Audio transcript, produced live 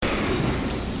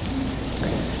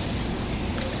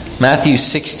Matthew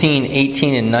 16,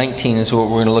 18, and 19 is what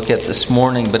we're going to look at this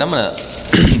morning, but I'm going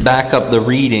to back up the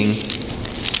reading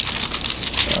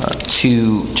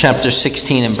to chapter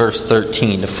 16 and verse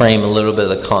 13 to frame a little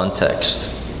bit of the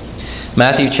context.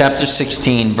 Matthew chapter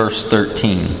 16, verse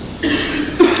 13.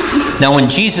 Now when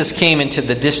Jesus came into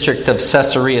the district of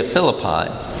Caesarea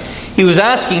Philippi, he was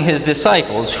asking his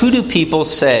disciples, "Who do people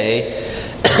say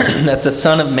that the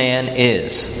Son of Man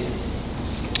is?"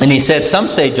 And he said, "Some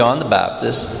say John the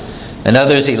Baptist, and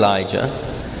others Elijah,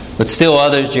 but still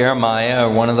others Jeremiah or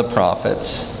one of the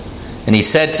prophets." And he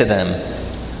said to them,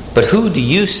 "But who do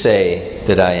you say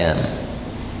that I am?"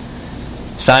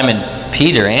 Simon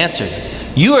Peter answered,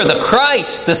 "You are the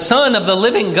Christ, the Son of the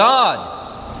living God."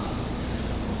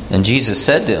 And Jesus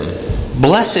said to him,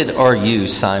 "Blessed are you,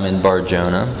 Simon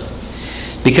Bar-Jonah,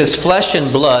 because flesh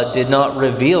and blood did not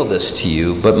reveal this to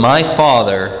you, but my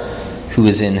Father who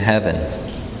is in heaven.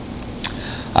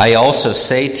 I also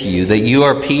say to you that you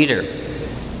are Peter."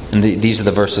 And these are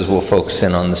the verses we'll focus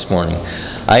in on this morning.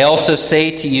 "I also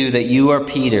say to you that you are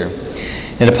Peter,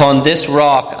 and upon this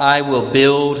rock I will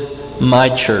build my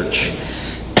church,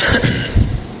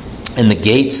 and the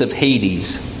gates of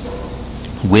Hades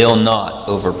will not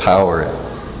overpower it.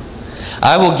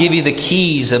 I will give you the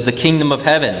keys of the kingdom of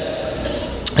heaven.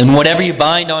 And whatever you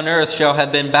bind on earth shall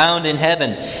have been bound in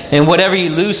heaven, and whatever you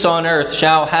loose on earth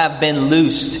shall have been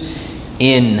loosed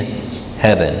in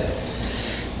heaven."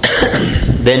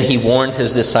 Then he warned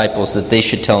his disciples that they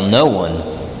should tell no one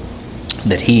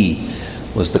that he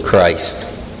was the Christ.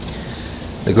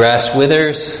 The grass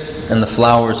withers and the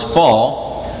flowers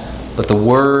fall, but the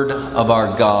word of our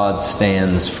God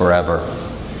stands forever.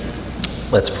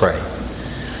 Let's pray.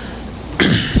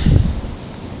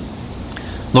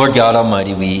 Lord God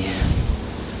Almighty, we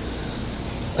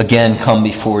again come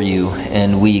before you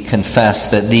and we confess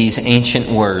that these ancient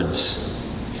words,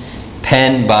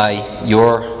 penned by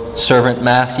your servant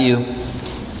Matthew,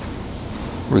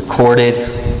 recorded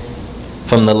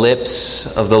from the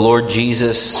lips of the Lord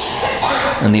Jesus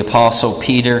and the Apostle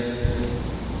Peter,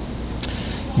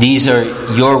 these are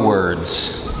your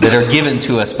words that are given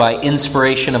to us by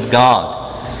inspiration of God.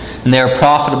 And they are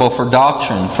profitable for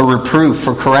doctrine, for reproof,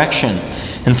 for correction,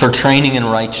 and for training in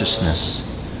righteousness.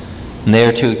 And they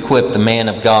are to equip the man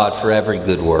of God for every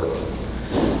good work.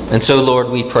 And so, Lord,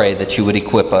 we pray that you would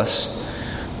equip us.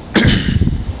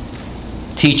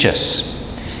 Teach us.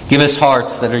 Give us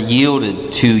hearts that are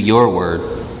yielded to your word.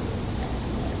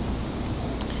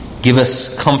 Give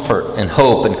us comfort and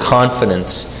hope and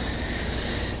confidence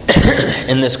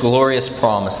in this glorious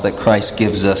promise that Christ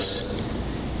gives us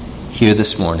here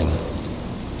this morning.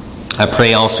 I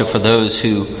pray also for those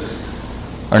who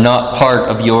are not part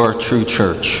of your true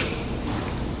church.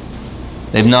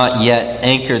 They've not yet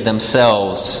anchored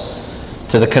themselves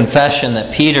to the confession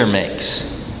that Peter makes,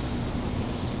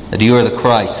 that you are the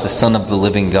Christ, the Son of the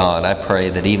living God. I pray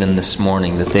that even this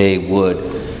morning that they would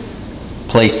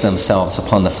place themselves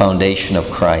upon the foundation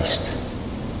of Christ,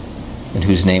 in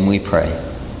whose name we pray.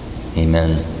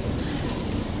 Amen.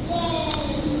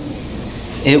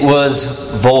 It was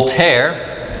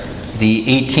Voltaire, the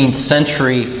 18th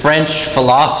century French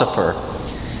philosopher,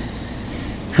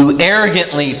 who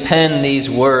arrogantly penned these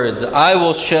words, "I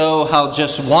will show how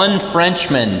just one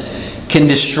Frenchman can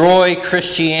destroy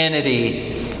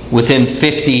Christianity within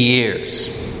 50 years.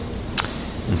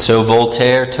 And so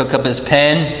Voltaire took up his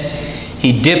pen,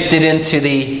 he dipped it into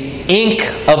the ink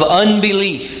of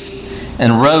unbelief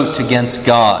and wrote against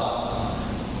God.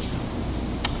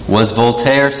 Was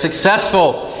Voltaire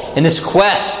successful in his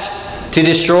quest to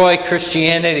destroy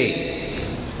Christianity?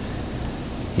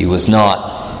 He was not.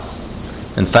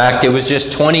 In fact, it was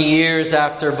just 20 years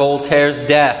after Voltaire's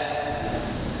death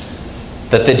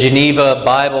that the Geneva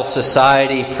Bible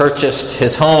Society purchased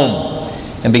his home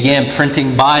and began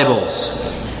printing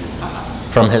Bibles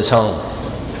from his home.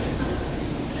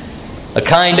 A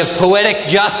kind of poetic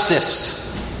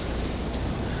justice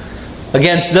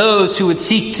against those who would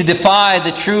seek to defy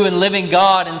the true and living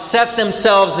God and set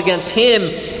themselves against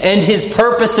Him and His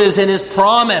purposes and His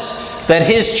promise that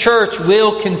His church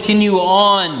will continue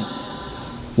on,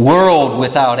 world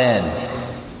without end.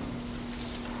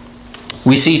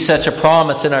 We see such a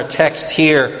promise in our text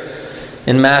here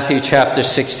in Matthew chapter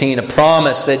 16, a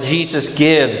promise that Jesus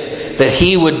gives that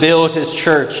He would build His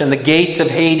church and the gates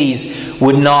of Hades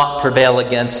would not prevail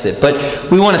against it. But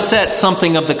we want to set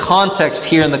something of the context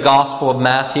here in the Gospel of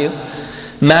Matthew.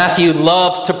 Matthew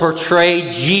loves to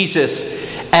portray Jesus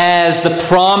as the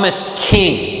promised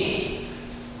King.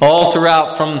 All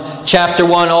throughout from chapter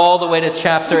 1 all the way to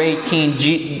chapter 18,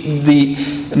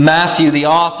 Matthew, the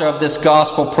author of this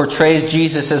gospel, portrays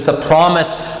Jesus as the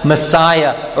promised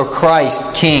Messiah or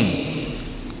Christ, King.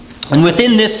 And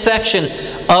within this section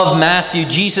of Matthew,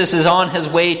 Jesus is on his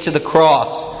way to the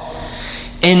cross.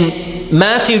 And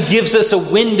Matthew gives us a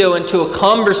window into a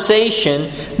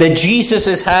conversation that Jesus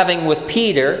is having with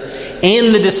Peter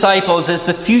and the disciples as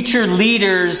the future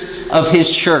leaders of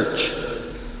his church.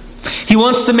 He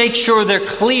wants to make sure they're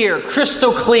clear,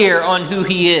 crystal clear on who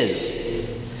he is.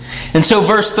 And so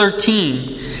verse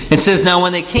 13, it says, "Now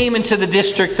when they came into the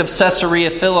district of Caesarea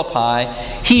Philippi,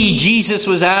 he, Jesus,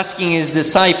 was asking his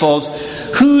disciples,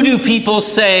 'Who do people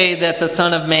say that the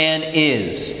Son of Man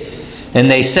is?' And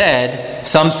they said,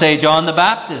 'Some say John the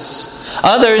Baptist,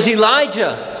 others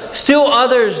Elijah, still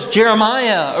others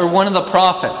Jeremiah or one of the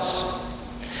prophets.'"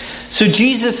 So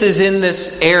Jesus is in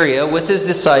this area with his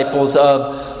disciples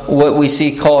of what we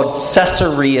see called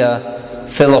Caesarea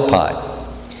Philippi.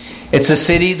 It's a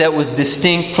city that was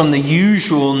distinct from the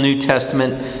usual New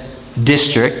Testament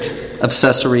district of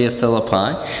Caesarea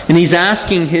Philippi. And he's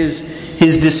asking his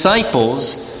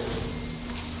disciples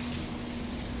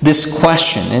this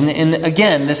question. And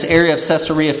again, this area of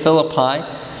Caesarea Philippi,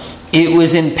 it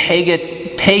was in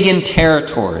pagan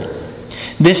territory.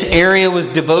 This area was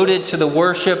devoted to the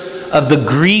worship of the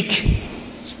Greek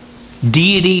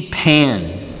deity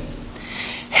Pan.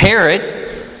 Herod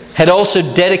had also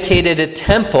dedicated a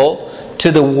temple to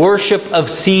the worship of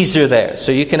Caesar there.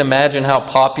 So you can imagine how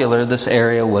popular this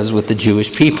area was with the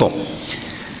Jewish people.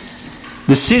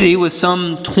 The city was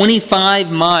some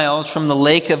 25 miles from the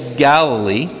Lake of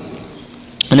Galilee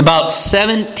and about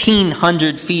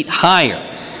 1,700 feet higher.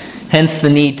 Hence the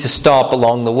need to stop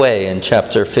along the way in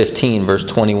chapter 15, verse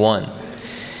 21.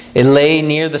 It lay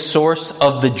near the source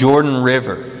of the Jordan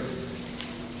River.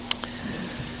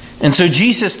 And so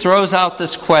Jesus throws out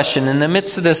this question in the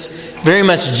midst of this very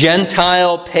much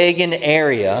Gentile, pagan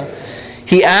area.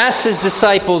 He asks his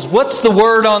disciples, "What's the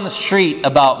word on the street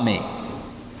about me?"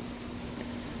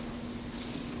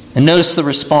 And notice the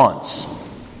response.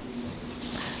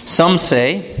 Some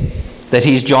say that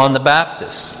he's John the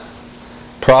Baptist,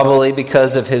 probably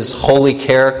because of his holy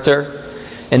character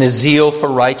and his zeal for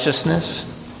righteousness.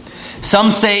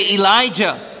 Some say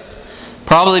Elijah,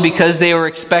 probably because they were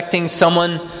expecting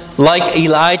someone like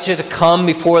Elijah to come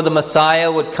before the Messiah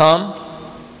would come.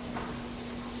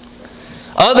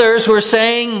 Others were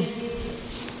saying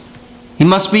he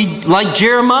must be like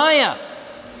Jeremiah,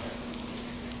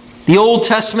 the Old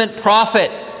Testament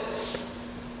prophet.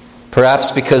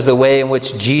 Perhaps because the way in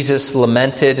which Jesus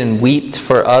lamented and wept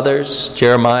for others,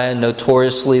 Jeremiah,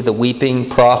 notoriously the weeping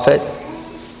prophet.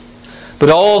 But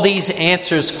all these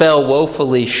answers fell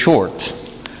woefully short.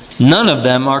 None of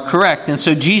them are correct. And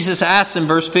so Jesus asks in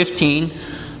verse 15,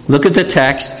 look at the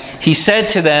text. He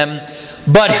said to them,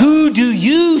 "But who do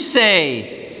you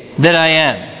say that I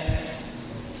am?"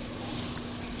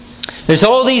 There's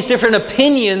all these different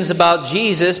opinions about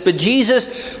Jesus, but Jesus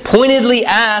pointedly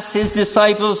asks his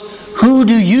disciples, "Who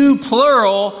do you,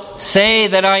 plural, say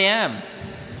that I am?"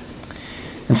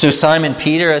 And so Simon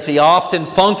Peter, as he often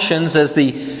functions as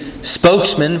the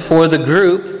spokesman for the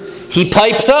group, he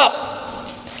pipes up.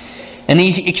 And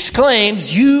he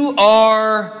exclaims, "You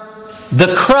are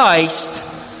the Christ,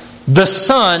 the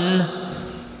Son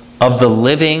of the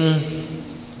living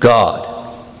God."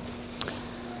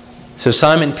 So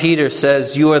Simon Peter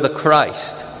says, "You are the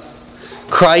Christ."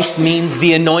 Christ means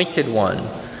the anointed one.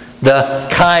 The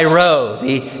Kairo,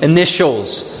 the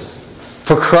initials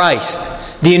for Christ.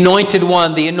 The anointed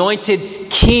one, the anointed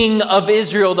King of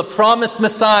Israel, the promised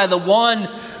Messiah, the one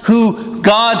who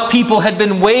God's people had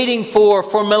been waiting for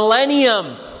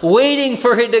millennium, waiting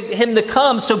for him to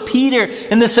come. So Peter,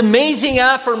 in this amazing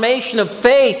affirmation of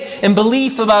faith and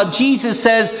belief about Jesus,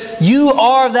 says, "You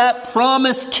are that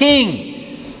promised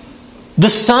King,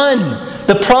 the Son,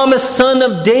 the promised Son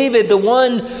of David, the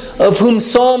one of whom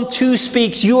Psalm 2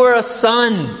 speaks. You are a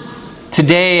son.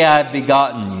 Today I have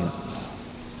begotten you."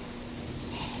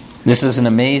 This is an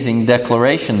amazing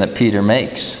declaration that Peter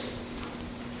makes.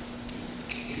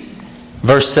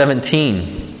 Verse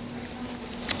 17,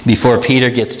 before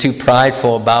Peter gets too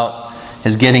prideful about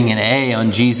his getting an A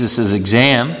on Jesus'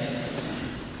 exam,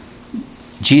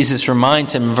 Jesus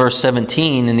reminds him in verse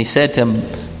 17, and he said to him,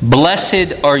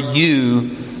 "Blessed are you,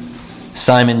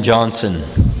 Simon Johnson,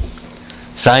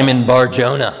 Simon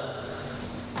Bar-Jonah,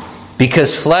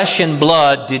 because flesh and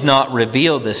blood did not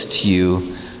reveal this to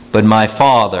you, but my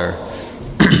Father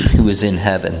who is in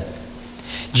heaven."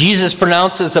 Jesus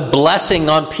pronounces a blessing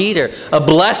on Peter, a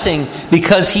blessing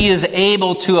because he is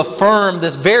able to affirm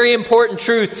this very important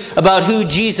truth about who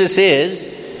Jesus is.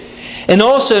 And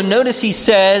also, notice he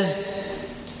says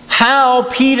how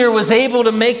Peter was able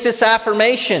to make this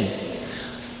affirmation.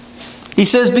 He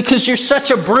says, because you're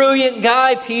such a brilliant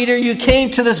guy, Peter, you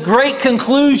came to this great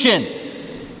conclusion.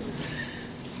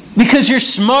 Because you're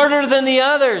smarter than the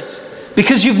others.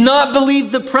 Because you've not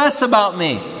believed the press about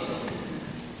me.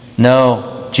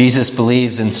 No, Jesus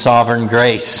believes in sovereign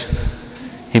grace.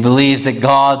 He believes that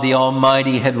God the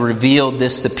Almighty had revealed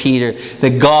this to Peter.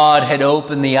 That God had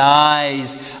opened the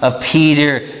eyes of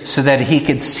Peter so that he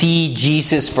could see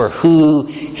Jesus for who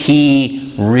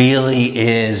He really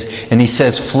is. And he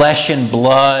says, flesh and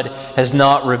blood has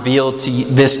not revealed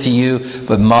this to you,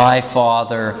 but my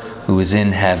Father who is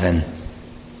in heaven.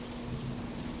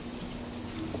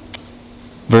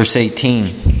 Verse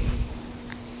 18.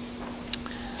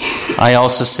 I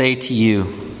also say to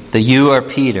you that you are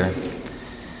Peter,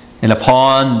 and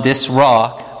upon this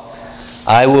rock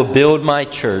I will build my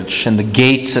church, and the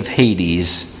gates of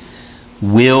Hades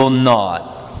will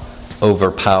not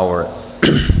overpower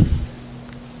it.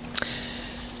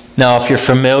 Now, if you're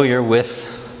familiar with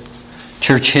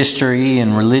church history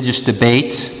and religious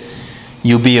debates,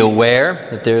 you'll be aware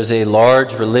that there's a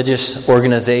large religious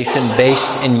organization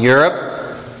based in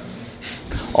Europe,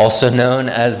 also known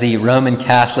as the Roman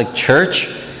Catholic Church,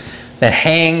 that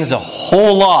hangs a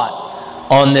whole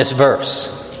lot on this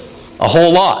verse. A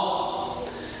whole lot.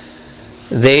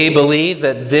 They believe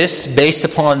that based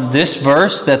upon this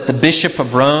verse, that the Bishop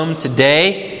of Rome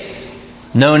today,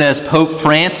 known as Pope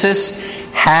Francis,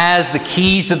 has the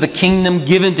keys of the kingdom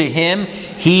given to him.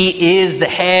 He is the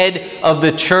head of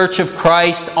the Church of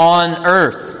Christ on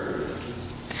earth.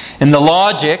 And the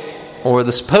logic, or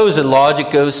the supposed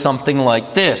logic, goes something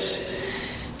like this.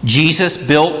 Jesus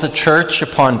built the church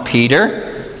upon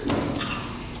Peter.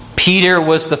 Peter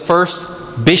was the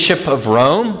first bishop of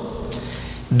Rome.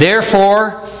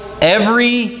 Therefore,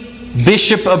 every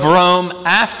bishop of Rome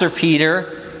after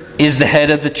Peter is the head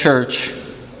of the church.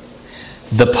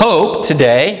 The Pope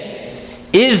today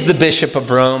is the bishop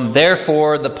of Rome.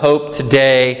 Therefore, the Pope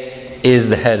today is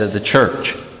the head of the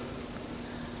church.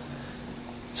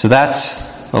 So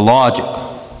that's the logic.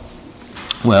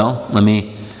 Well, let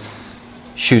me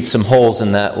shoot some holes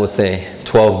in that with a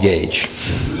 12 gauge.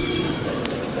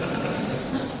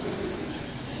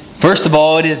 First of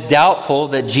all, it is doubtful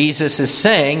that Jesus is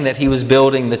saying that he was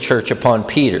building the church upon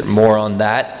Peter. More on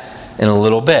that in a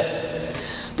little bit.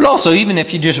 But also, even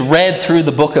if you just read through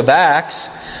the book of Acts,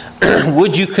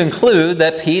 would you conclude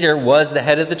that Peter was the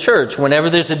head of the church? Whenever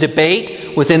there's a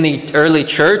debate within the early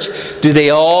church, do they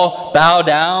all bow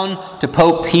down to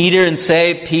Pope Peter and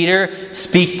say, Peter,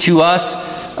 speak to us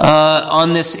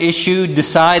on this issue,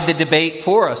 decide the debate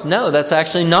for us? No, that's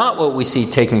actually not what we see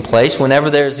taking place.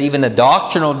 Whenever there's even a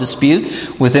doctrinal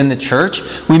dispute within the church,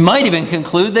 we might even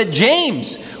conclude that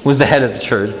James was the head of the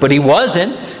church, but he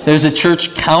wasn't. There's a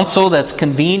church council that's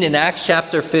convened in Acts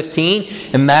chapter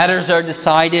 15, and matters are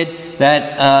decided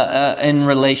that in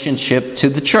relationship to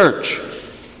the church.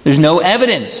 There's no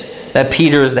evidence that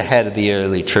Peter is the head of the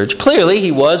early church. Clearly,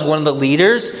 he was one of the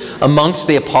leaders amongst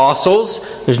the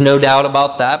apostles. There's no doubt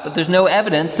about that, but there's no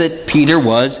evidence that Peter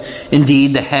was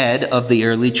indeed the head of the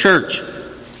early church.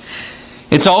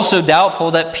 It's also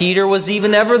doubtful that Peter was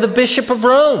even ever the bishop of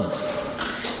Rome.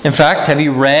 In fact, have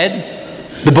you read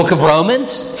the book of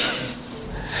Romans?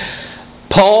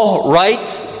 Paul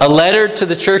writes a letter to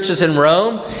the churches in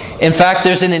Rome. In fact,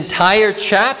 there's an entire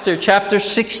chapter, chapter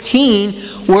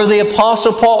 16, where the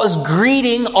Apostle Paul is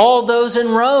greeting all those in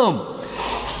Rome.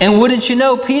 And wouldn't you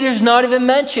know, Peter's not even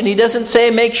mentioned. He doesn't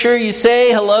say, make sure you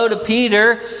say hello to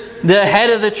Peter, the head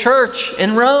of the church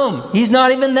in Rome. He's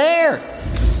not even there.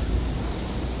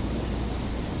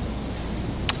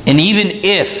 And even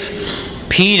if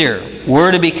Peter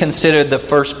were to be considered the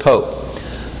first pope,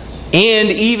 and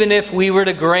even if we were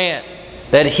to grant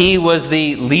that he was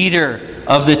the leader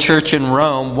of the church in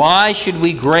Rome, why should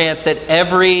we grant that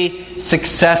every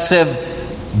successive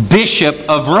bishop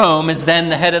of Rome is then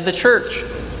the head of the church?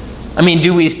 I mean,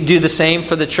 do we do the same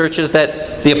for the churches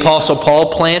that the Apostle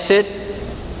Paul planted?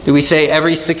 Do we say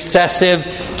every successive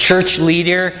church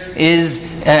leader is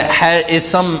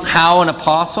somehow an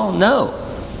apostle? No.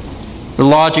 The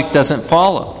logic doesn't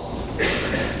follow.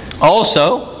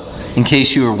 Also, in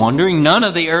case you were wondering, none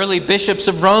of the early bishops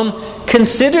of Rome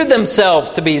considered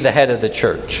themselves to be the head of the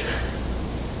church.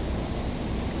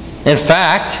 In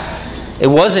fact, it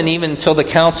wasn't even until the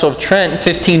Council of Trent in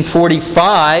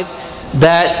 1545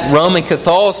 that Roman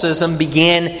Catholicism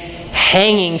began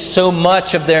hanging so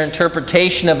much of their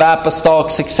interpretation of apostolic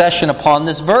succession upon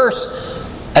this verse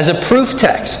as a proof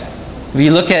text. If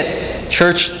you look at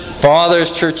church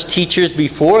fathers, church teachers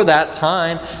before that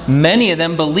time, many of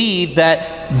them believed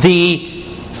that the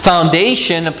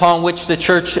foundation upon which the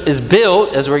church is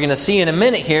built, as we're going to see in a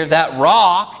minute here, that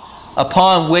rock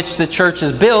upon which the church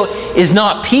is built is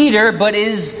not Peter, but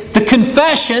is the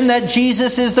confession that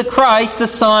Jesus is the Christ, the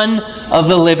Son of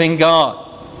the living God.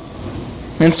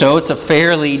 And so it's a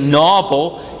fairly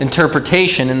novel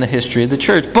interpretation in the history of the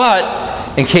church.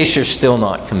 But, in case you're still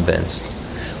not convinced,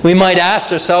 we might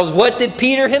ask ourselves, what did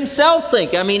Peter himself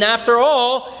think? I mean, after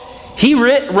all, he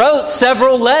wrote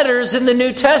several letters in the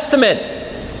New Testament.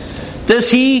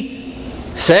 Does he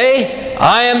say,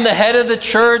 I am the head of the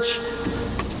church,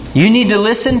 you need to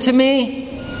listen to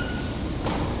me?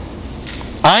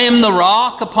 I am the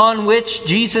rock upon which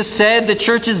Jesus said the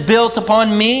church is built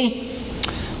upon me?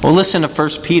 Well, listen to 1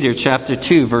 Peter chapter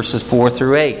 2, verses 4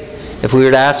 through 8. If we were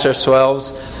to ask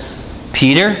ourselves,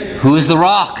 Peter, who is the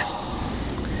rock?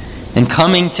 And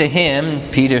coming to him,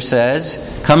 Peter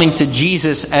says, coming to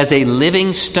Jesus as a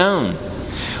living stone,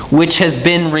 which has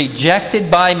been rejected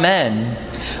by men,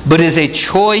 but is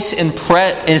choice and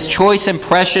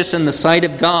precious in the sight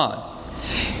of God.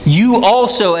 You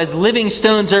also, as living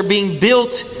stones, are being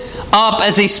built up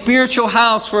as a spiritual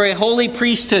house for a holy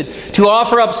priesthood, to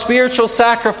offer up spiritual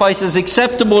sacrifices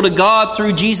acceptable to God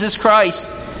through Jesus Christ.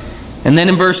 And then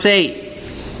in verse 8,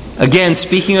 again,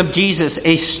 speaking of Jesus,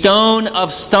 a stone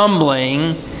of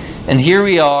stumbling, and here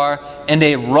we are, and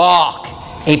a rock,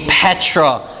 a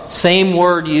Petra, same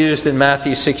word used in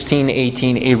Matthew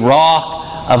 16:18, a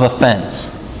rock of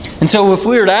offense. And so if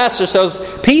we were to ask ourselves,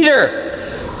 Peter,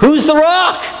 who's the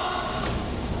rock?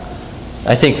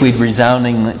 I think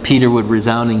Peter would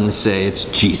resoundingly say it's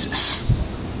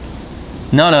Jesus.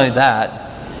 Not only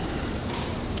that,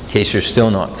 in case you're still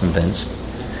not convinced,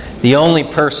 the only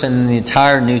person in the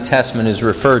entire New Testament is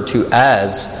referred to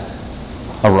as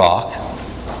a rock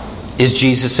is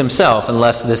Jesus himself,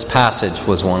 unless this passage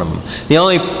was one of them. The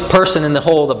only person in the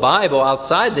whole of the Bible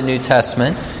outside the New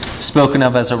Testament spoken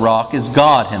of as a rock is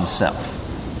God himself.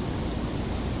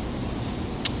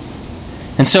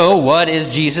 And so, what is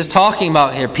Jesus talking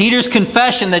about here? Peter's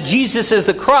confession that Jesus is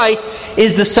the Christ,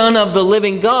 is the Son of the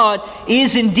living God,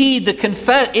 is indeed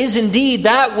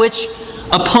that which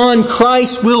upon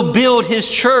Christ will build his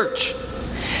church.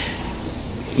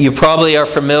 You probably are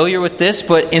familiar with this,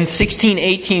 but in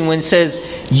 16:18, when it says,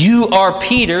 you are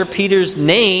Peter, Peter's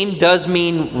name does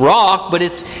mean rock, but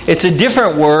it's a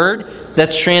different word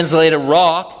that's translated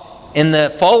rock in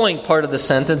the following part of the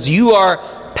sentence. You are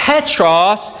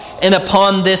Petros, and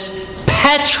upon this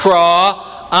Petra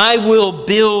I will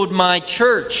build my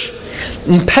church.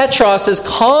 And Petros is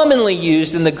commonly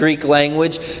used in the Greek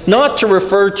language not to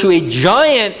refer to a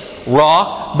giant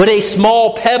rock, but a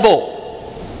small pebble.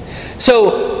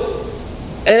 So,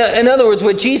 in other words,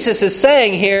 what Jesus is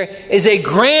saying here is a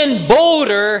grand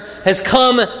boulder has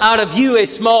come out of you, a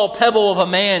small pebble of a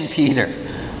man, Peter.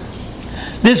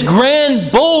 This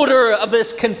grand boulder of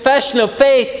this confession of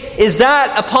faith is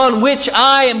that upon which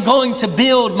I am going to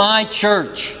build my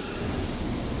church.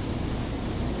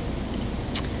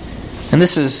 And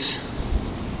this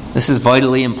is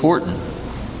vitally important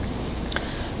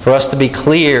for us to be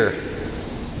clear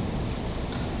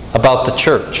about the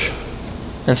church.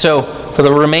 And so, for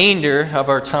the remainder of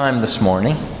our time this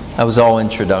morning, that was all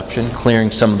introduction, clearing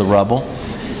some of the rubble.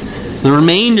 The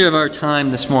remainder of our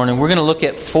time this morning, we're going to look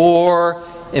at 4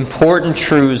 important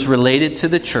truths related to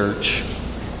the church,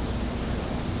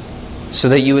 so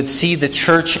that you would see the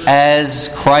church as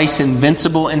Christ's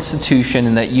invincible institution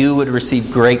and that you would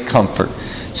receive great comfort.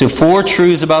 So 4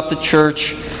 truths about the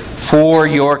church for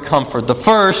your comfort. The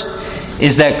first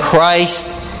is that Christ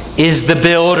is the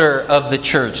builder of the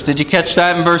church. Did you catch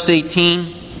that in verse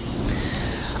 18?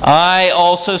 I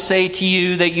also say to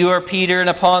you that you are Peter, and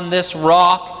upon this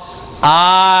rock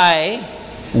I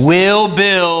will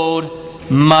build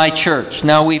my church.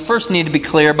 Now we first need to be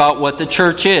clear about what the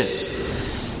church is.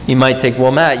 You might think,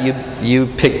 well, Matt, you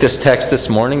picked this text this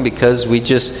morning because we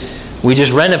just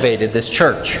renovated this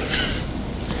church.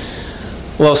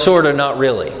 Well, sort of, not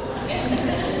really.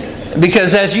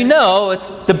 Because as you know, it's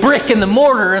the brick and the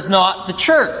mortar is not the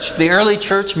church. The early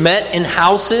church met in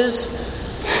houses.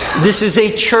 This is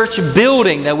a church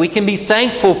building that we can be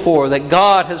thankful for, that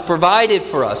God has provided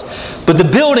for us. But the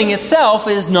building itself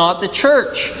is not the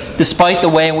church, despite the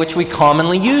way in which we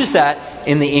commonly use that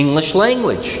in the English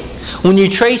language. When you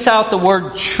trace out the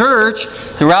word church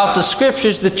throughout the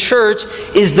Scriptures, the church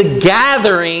is the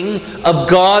gathering of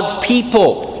God's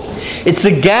people. It's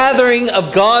the gathering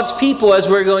of God's people, as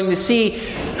we're going to see,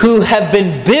 who have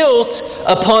been built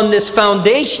upon this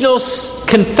foundational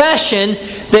confession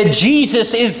that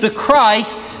Jesus is the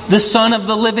Christ, the Son of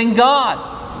the living God.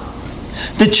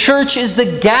 The church is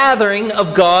the gathering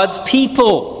of God's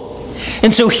people.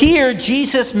 And so here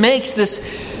Jesus makes this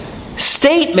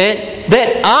statement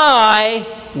that I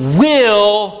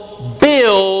will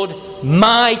build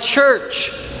my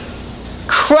church.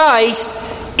 Christ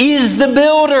is the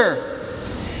builder.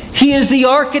 He is the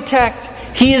architect.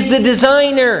 He is the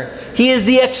designer. He is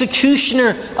the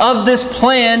executioner of this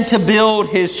plan to build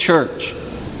His church.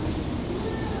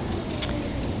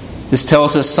 This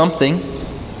tells us something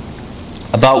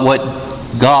about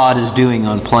what God is doing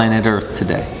on planet Earth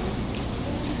today.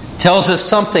 It tells us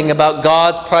something about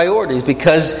God's priorities,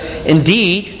 because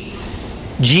indeed,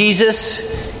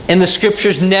 Jesus and the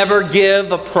Scriptures never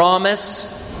give a promise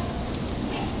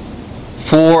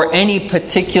for any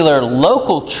particular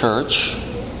local church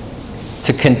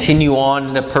to continue on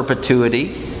into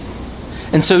perpetuity.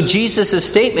 And so Jesus'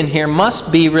 statement here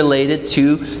must be related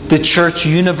to the church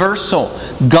universal,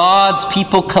 God's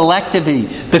people collectively,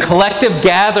 the collective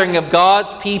gathering of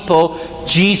God's people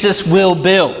Jesus will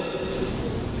build.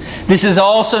 This is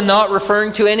also not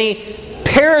referring to any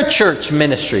parachurch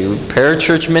ministry.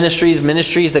 Parachurch ministries,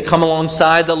 ministries that come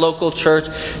alongside the local church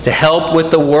to help with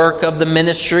the work of the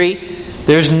ministry.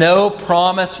 There's no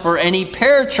promise for any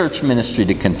parachurch ministry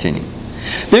to continue.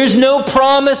 There's no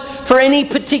promise for any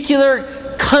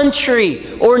particular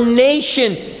country or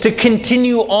nation to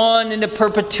continue on into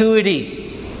perpetuity.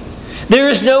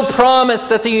 There is no promise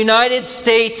that the United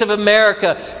States of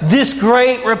America, this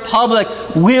great republic,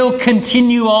 will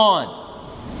continue on.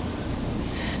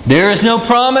 There is no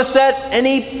promise that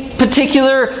any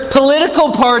particular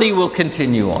political party will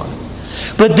continue on.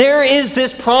 But there is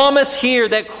this promise here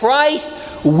that Christ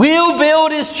will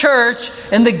build His church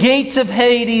and the gates of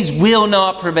Hades will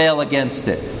not prevail against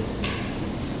it.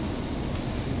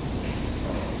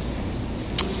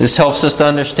 This helps us to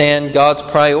understand God's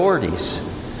priorities.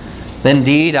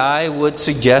 Indeed, I would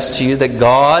suggest to you that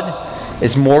God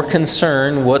is more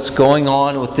concerned what's going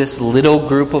on with this little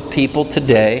group of people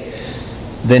today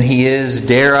than He is,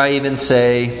 dare I even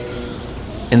say,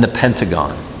 in the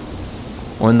Pentagon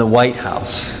or in the White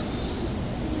House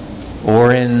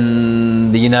or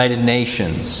in the United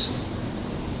Nations.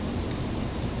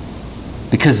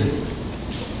 Because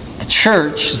the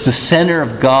church is the center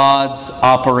of God's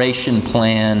operation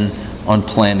plan on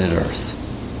planet Earth.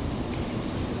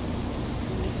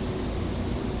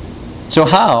 So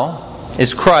how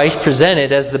is Christ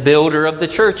presented as the builder of the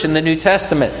church in the New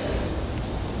Testament?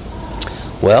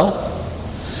 Well,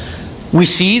 we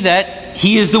see that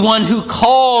He is the one who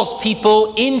calls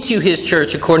people into His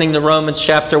church, according to Romans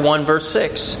chapter 1, verse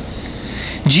 6.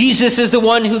 Jesus is the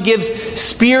one who gives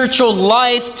spiritual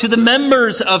life to the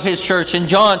members of His church in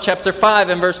John chapter 5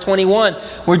 and verse 21,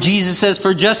 where Jesus says,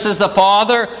 "For just as the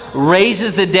Father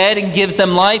raises the dead and gives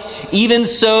them life, even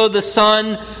so the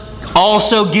Son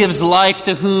also gives life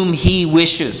to whom He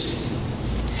wishes."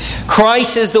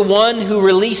 Christ is the one who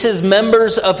releases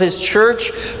members of His church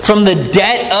from the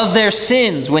debt of their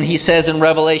sins, when He says in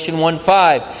Revelation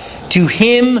 1:5, "To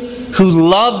Him who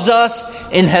loves us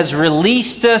and has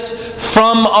released us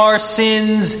from our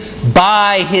sins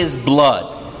by His blood."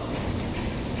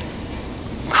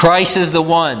 Christ is the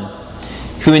one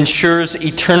who ensures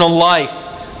eternal life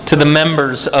to the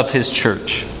members of His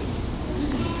church.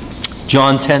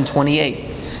 John 10:28,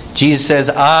 Jesus says,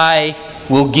 "I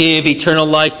will give eternal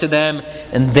life to them,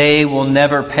 and they will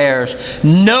never perish.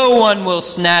 No one will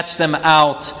snatch them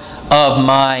out of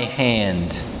my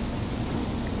hand."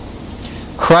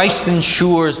 Christ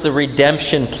ensures the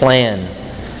redemption plan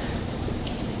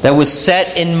that was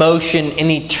set in motion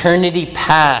in eternity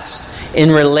past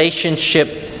in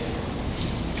relationship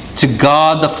to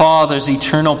God the Father's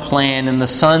eternal plan and the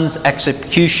Son's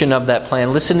execution of that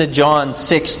plan. Listen to John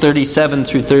 6:37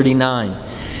 through 39.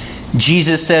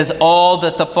 Jesus says, "All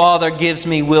that the Father gives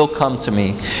me will come to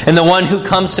me, and the one who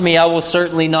comes to me I will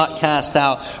certainly not cast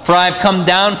out. For I have come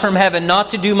down from heaven not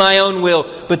to do my own will,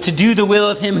 but to do the will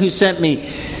of Him who sent me.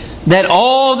 That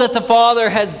all that the Father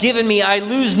has given me I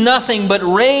lose nothing, but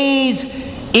raise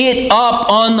it up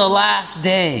on the last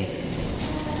day."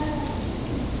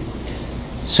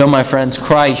 So, my friends,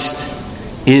 Christ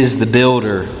is the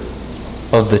builder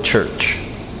of the church.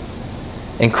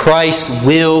 And Christ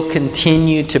will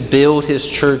continue to build His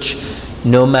church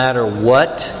no matter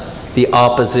what the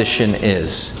opposition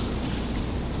is.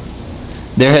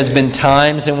 There has been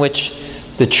times in which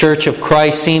the church of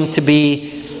Christ seemed to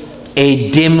be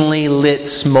a dimly lit,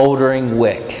 smoldering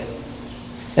wick.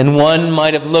 And one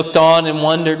might have looked on and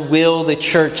wondered, will the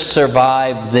church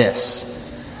survive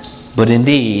this? But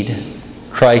indeed,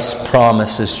 Christ's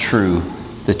promise is true.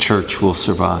 The church will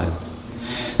survive.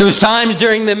 There was times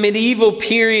during the medieval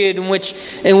period in which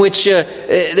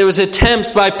there was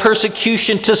attempts by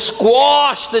persecution to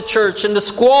squash the church and to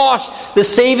squash the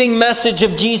saving message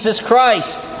of Jesus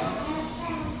Christ.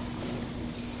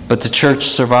 But the church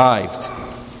survived.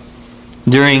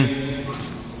 During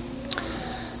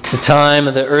the time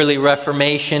of the early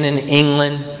Reformation in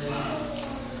England,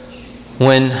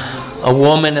 when a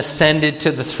woman ascended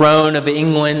to the throne of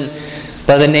England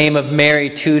by the name of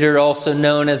Mary Tudor, also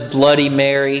known as Bloody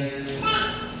Mary,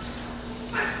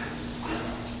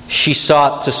 she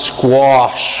sought to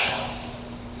squash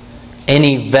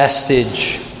any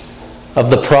vestige of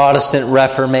the Protestant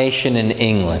Reformation in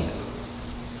England.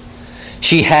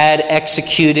 She had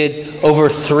executed over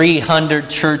 300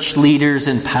 church leaders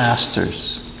and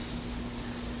pastors.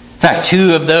 In fact,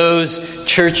 two of those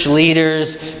church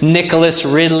leaders, Nicholas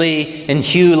Ridley and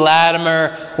Hugh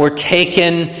Latimer, were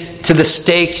taken to the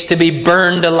stakes to be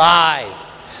burned alive.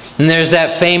 And there's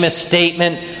that famous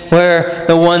statement where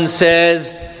the one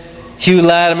says, Hugh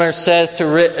Latimer says to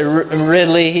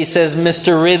Ridley, he says,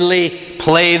 "Mr. Ridley,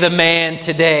 play the man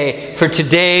today, for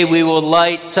today we will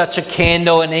light such a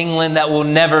candle in England that will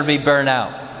never be burnt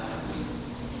out."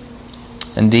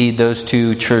 Indeed, those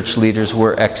two church leaders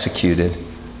were executed.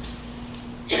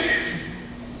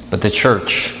 But the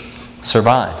church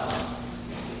survived.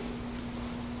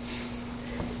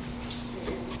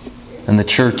 And the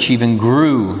church even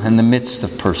grew in the midst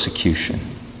of persecution.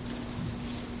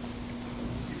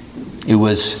 It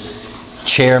was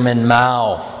Chairman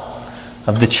Mao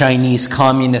of the Chinese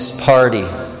Communist Party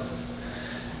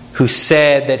who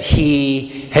said that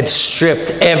he had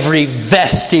stripped every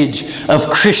vestige of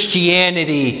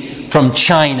Christianity from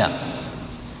China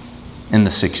in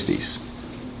the 60s.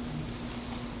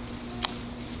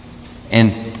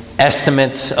 And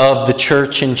estimates of the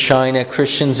church in China,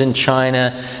 Christians in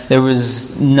China, there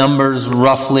was numbers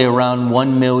roughly around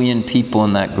 1 million people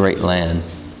in that great land.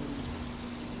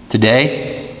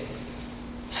 Today,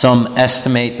 some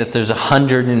estimate that there's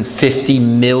 150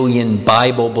 million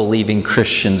Bible-believing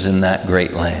Christians in that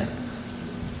great land.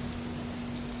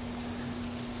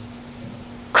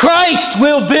 Christ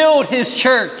will build His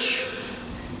church.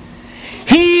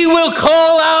 He will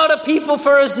call out a people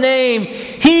for His name.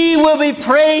 He will be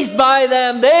praised by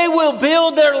them. They will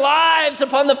build their lives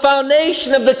upon the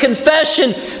foundation of the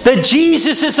confession that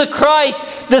Jesus is the Christ,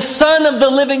 the Son of the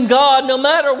living God. No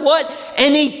matter what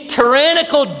any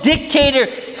tyrannical dictator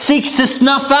seeks to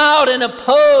snuff out and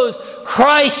oppose,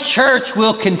 Christ's church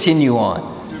will continue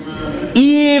on,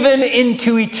 even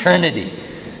into eternity.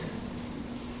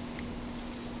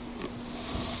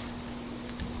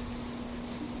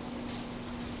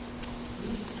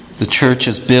 The church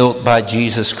is built by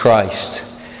Jesus Christ.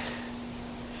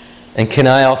 And can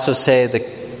I also say the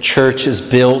church is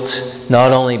built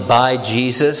not only by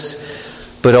Jesus,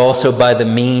 but also by the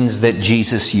means that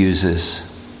Jesus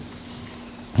uses.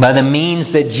 By the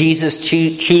means that Jesus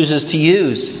chooses to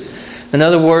use. In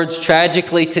other words,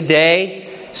 tragically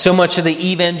today, so much of the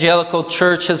evangelical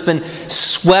church has been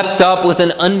swept up with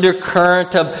an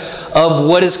undercurrent of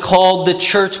what is called the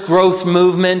church growth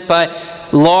movement by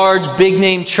large,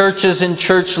 big-name churches and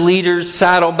church leaders,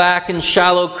 Saddleback and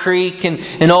Shallow Creek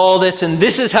and all this. And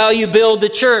this is how you build the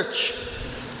church.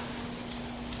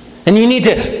 And you need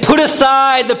to put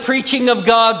aside the preaching of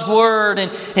God's Word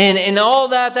and all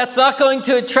that. That's not going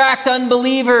to attract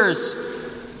unbelievers.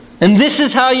 And this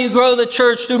is how you grow the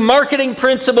church, through marketing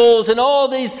principles and all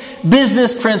these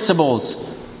business principles.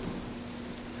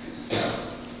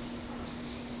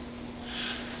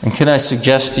 And can I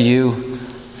suggest to you,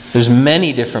 there's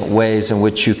many different ways in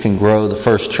which you can grow the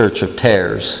first church of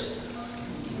tares,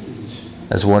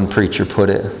 as one preacher put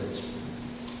it.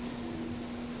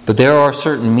 But there are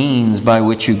certain means by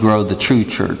which you grow the true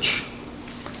church.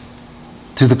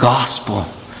 Through the gospel,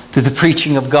 through the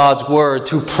preaching of God's Word,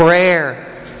 through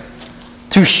prayer,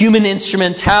 through human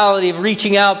instrumentality of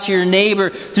reaching out to your neighbor,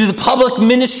 through the public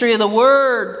ministry of the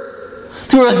Word,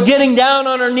 through us getting down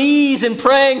on our knees and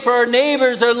praying for our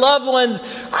neighbors, our loved ones.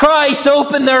 Christ,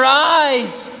 open their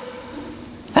eyes.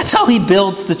 That's how He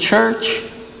builds the church.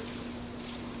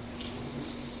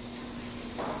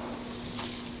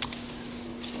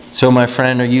 So, my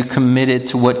friend, are you committed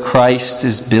to what Christ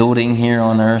is building here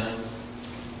on earth?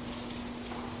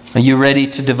 Are you ready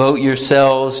to devote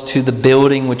yourselves to the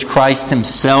building which Christ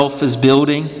Himself is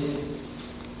building?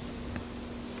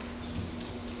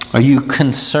 Are you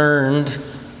concerned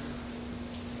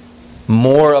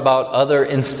more about other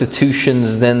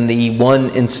institutions than the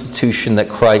one institution that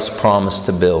Christ promised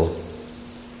to build?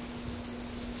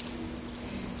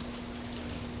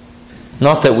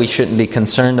 Not that we shouldn't be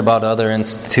concerned about other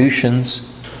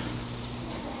institutions,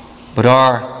 But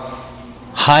our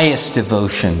highest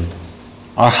devotion,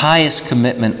 our highest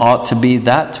commitment ought to be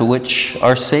that to which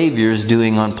our Savior is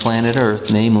doing on planet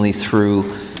Earth, namely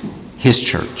through His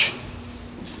church.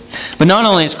 But not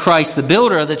only is Christ the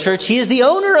builder of the church, He is the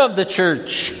owner of the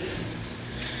church.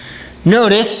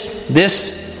 Notice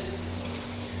this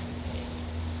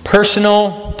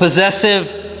personal,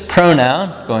 possessive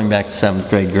pronoun, going back to 7th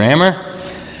grade grammar.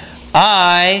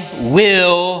 I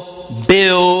will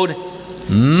build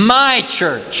my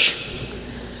church.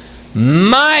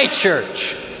 My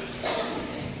church.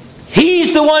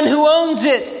 He's the one who owns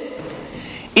it.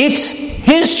 It's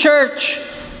His church.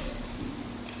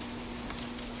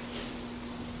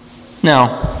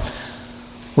 Now,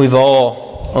 we've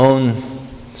all owned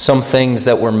some things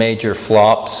that were major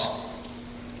flops.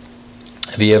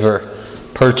 Have you ever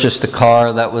purchased a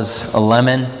car that was a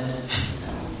lemon?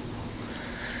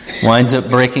 Winds up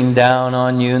breaking down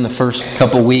on you in the first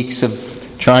couple weeks of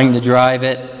trying to drive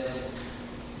it.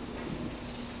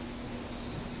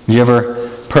 Did you ever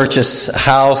purchase a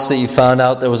house that you found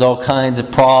out there was all kinds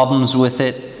of problems with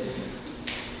it?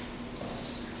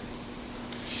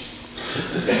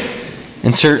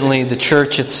 And certainly the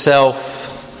church itself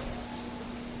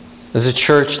is a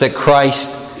church that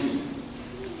Christ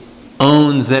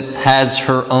owns, that has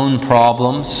her own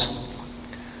problems.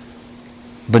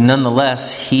 But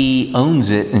nonetheless, He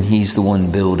owns it and He's the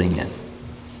one building it.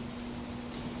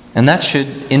 And that should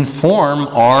inform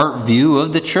our view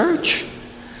of the church.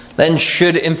 That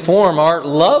should inform our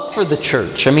love for the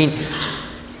church. I mean,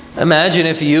 imagine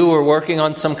if you were working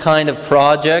on some kind of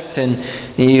project and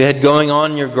you had going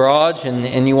on in your garage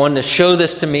and you wanted to show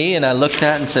this to me, and I looked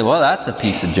at it and said, well, that's a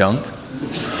piece of junk.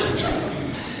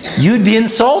 You'd be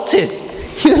insulted.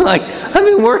 You're like, I've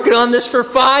been working on this for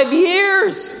 5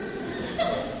 years.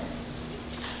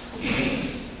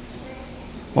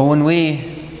 Well, when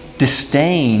we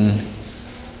disdain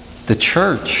the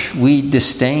church, we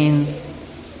disdain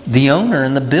the owner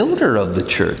and the builder of the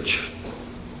church.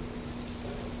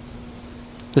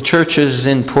 The church is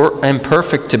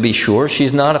imperfect, to be sure.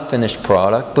 She's not a finished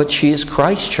product, but she is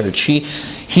Christ's church.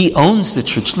 He owns the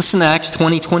church. Listen to Acts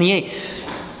 20:28.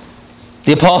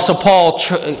 The Apostle Paul,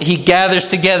 he gathers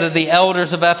together the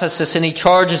elders of Ephesus and he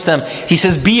charges them. He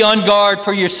says, be on guard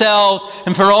for yourselves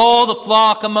and for all the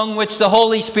flock among which the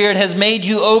Holy Spirit has made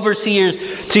you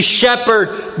overseers to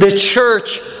shepherd the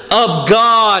church of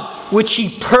God, which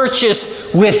He purchased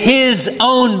with His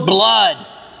own blood.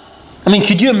 I mean,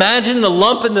 could you imagine the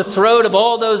lump in the throat of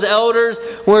all those elders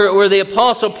where the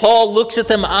Apostle Paul looks at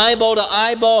them eyeball to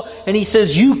eyeball and he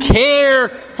says, you care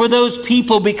for those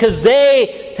people because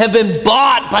they have been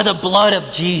bought by the blood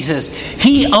of Jesus.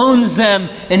 He owns them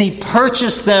and He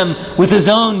purchased them with His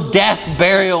own death,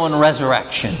 burial, and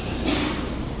resurrection.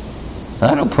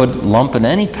 That'll put a lump in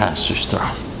any pastor's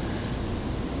throat.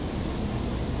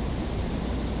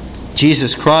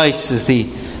 Jesus Christ is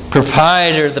the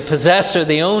proprietor, the possessor,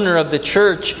 the owner of the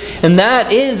church. And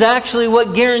that is actually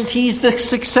what guarantees the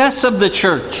success of the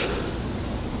church.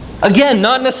 Again,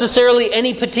 not necessarily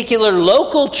any particular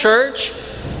local church,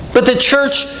 but the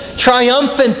church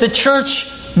triumphant, the church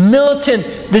militant,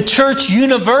 the church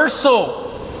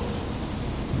universal,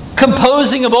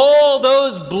 composing of all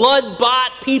those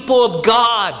blood-bought people of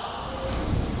God.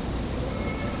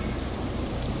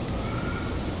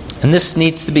 And this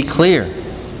needs to be clear.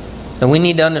 And we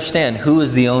need to understand who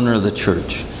is the owner of the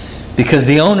church. Because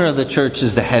the owner of the church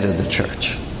is the head of the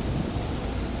church.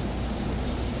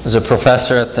 There's a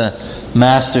professor at the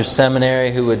Master's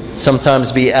Seminary who would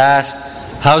sometimes be asked,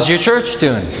 how's your church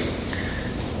doing?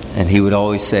 And he would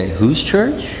always say, whose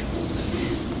church?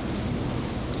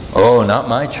 Oh, not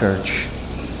my church.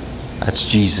 That's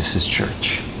Jesus'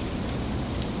 church.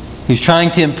 He's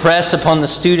trying to impress upon the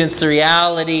students the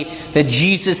reality that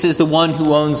Jesus is the one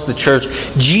who owns the church.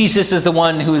 Jesus is the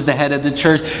one who is the head of the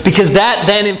church. Because that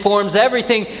then informs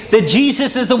everything. That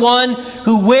Jesus is the one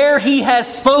who, where He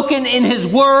has spoken in His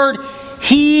Word,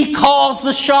 He calls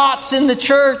the shots in the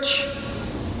church.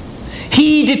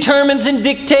 He determines and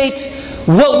dictates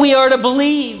what we are to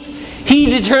believe. He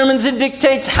determines and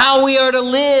dictates how we are to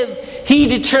live. He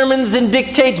determines and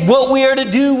dictates what we are to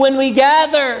do when we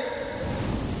gather.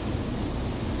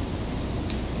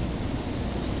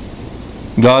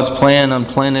 God's plan on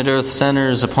planet Earth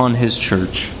centers upon His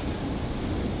church.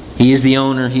 He is the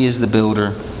owner. He is the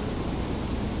builder.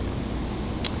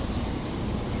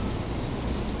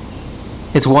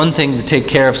 It's one thing to take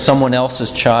care of someone else's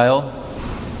child.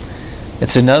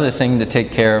 It's another thing to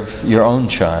take care of your own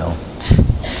child.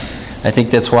 I think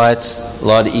that's why it's a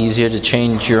lot easier to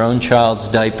change your own child's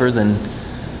diaper than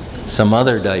some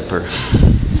other diaper.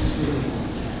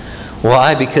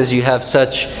 Why? Because you have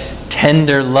such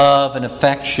tender love and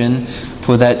affection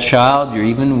for that child. You're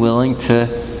even willing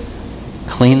to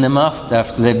clean them up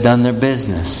after they've done their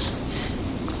business.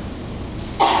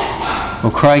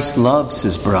 Well, Christ loves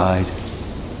His bride.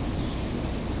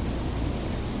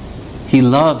 He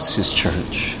loves His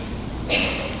church.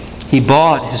 He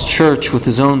bought His church with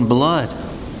His own blood.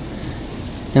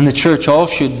 And the church all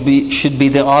should be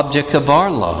the object of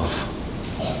our love.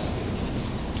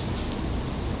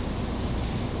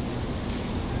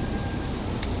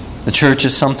 The church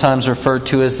is sometimes referred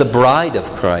to as the bride of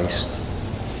Christ.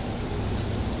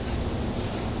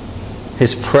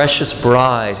 His precious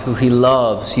bride, who He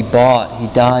loves, He bought, He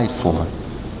died for.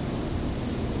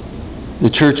 The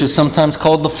church is sometimes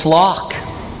called the flock,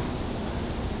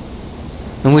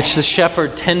 in which the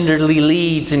shepherd tenderly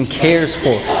leads and cares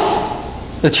for.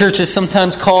 The church is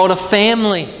sometimes called a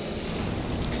family,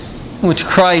 in which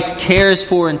Christ cares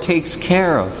for and takes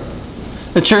care of.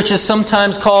 The church is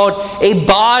sometimes called a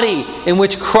body, in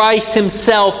which Christ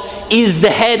Himself is the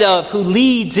head of, who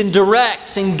leads and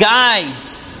directs and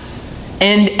guides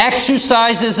and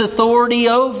exercises authority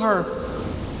over.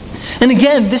 And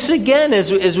again,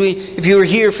 if you were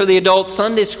here for the adult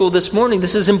Sunday school this morning,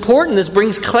 this is important. This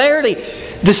brings clarity.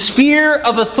 The sphere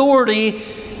of authority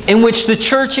in which the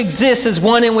church exists is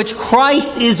one in which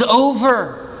Christ is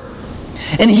over.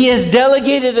 And He has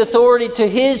delegated authority to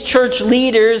His church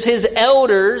leaders, His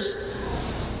elders.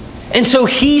 And so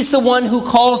He's the one who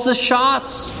calls the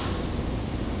shots.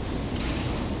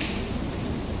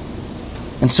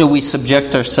 And so we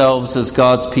subject ourselves as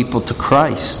God's people to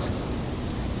Christ.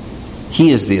 He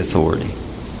is the authority.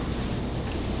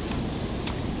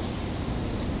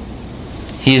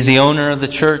 He is the owner of the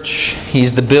church.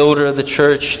 He's the builder of the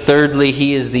church. Thirdly,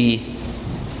 He is the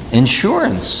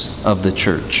insurance of the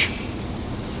church.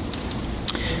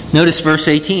 Notice verse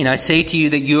 18. I say to you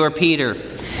that you are Peter,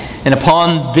 and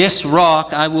upon this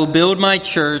rock I will build my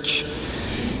church.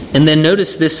 And then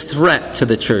notice this threat to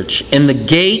the church. And the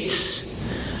gates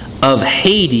of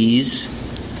Hades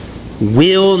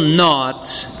will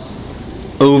not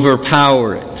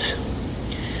overpower it.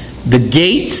 The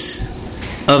gates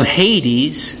of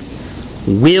Hades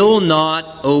will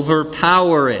not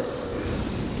overpower it.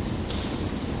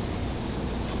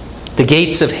 The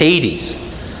gates of Hades.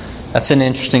 That's an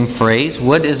interesting phrase.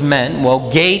 What is meant?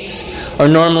 Well, gates are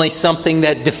normally something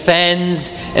that defends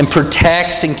and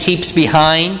protects and keeps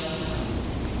behind.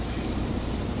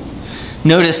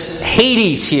 Notice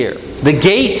Hades here. The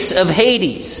gates of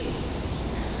Hades.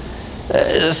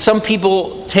 Some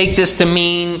people take this to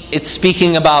mean it's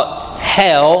speaking about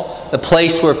hell, the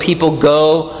place where people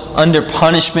go under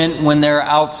punishment when they're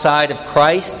outside of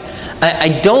Christ.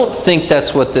 I don't think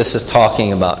that's what this is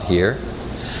talking about here.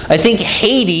 I think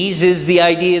Hades is the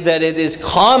idea that it is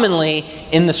commonly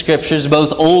in the Scriptures,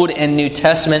 both Old and New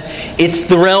Testament. It's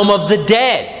the realm of the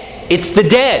dead. It's the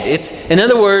dead. In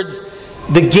other words,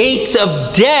 the gates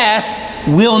of death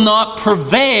will not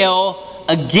prevail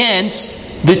against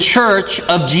the church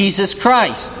of Jesus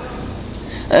Christ.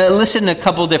 Listen to a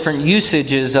couple different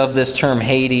usages of this term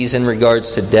Hades in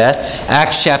regards to death.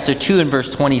 Acts chapter 2 and verse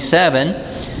 27.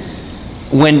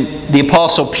 When the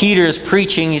Apostle Peter is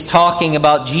preaching, he's talking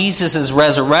about Jesus'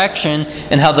 resurrection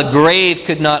and how the grave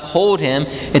could not hold Him.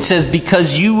 It says,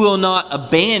 because you will not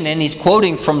abandon, he's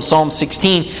quoting from Psalm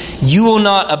 16, you will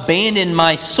not abandon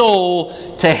my soul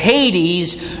to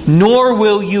Hades, nor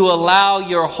will you allow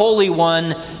your Holy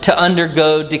One to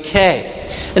undergo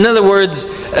decay. In other words,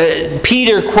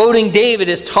 Peter, quoting David,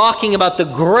 is talking about the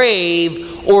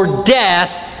grave or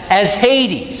death as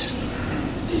Hades.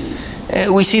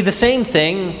 We see the same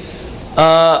thing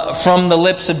from the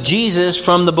lips of Jesus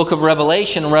from the book of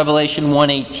Revelation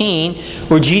 1:18,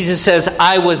 where Jesus says,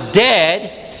 I was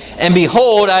dead, and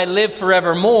behold, I live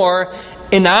forevermore,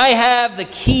 and I have the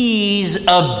keys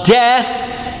of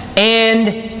death and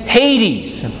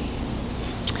Hades.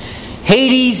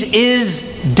 Hades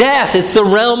is death. It's the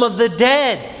realm of the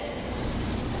dead.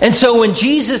 And so when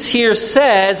Jesus here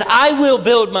says, I will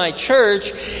build my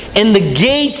church, and the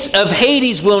gates of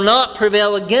Hades will not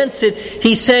prevail against it,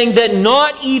 He's saying that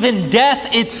not even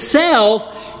death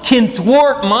itself can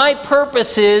thwart my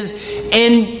purposes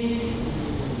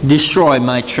and destroy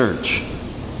my church.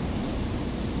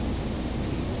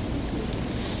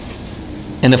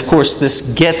 And of course, this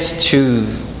gets to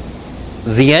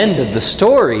the end of the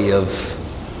story of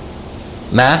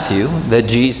Matthew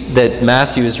that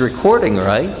Matthew is recording,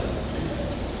 right?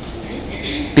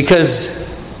 Because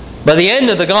by the end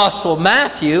of the Gospel of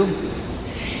Matthew,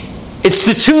 it's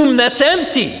the tomb that's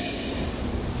empty.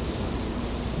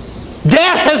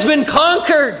 Death has been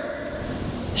conquered.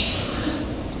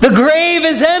 The grave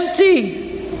is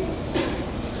empty.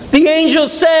 The angel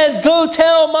says, go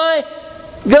tell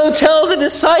the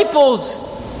disciples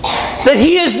that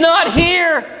He is not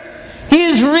here. He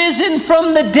is risen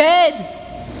from the dead.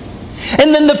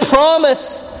 And then the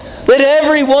promise that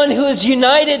everyone who is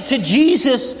united to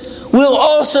Jesus will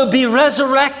also be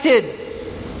resurrected.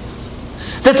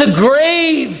 That the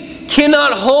grave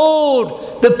cannot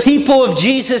hold the people of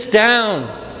Jesus down.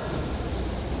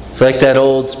 It's like that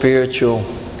old spiritual,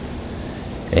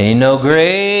 ain't no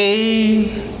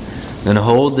grave gonna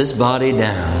hold this body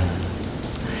down.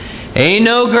 Ain't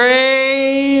no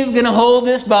grave gonna hold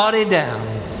this body down.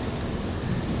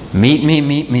 Meet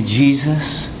me,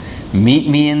 Jesus. Meet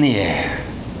me in the air.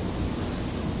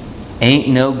 Ain't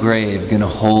no grave gonna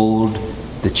hold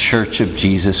the church of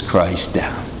Jesus Christ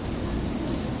down.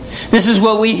 This is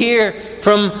what we hear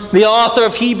from the author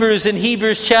of Hebrews in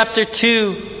Hebrews chapter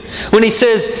 2, when he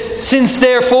says, since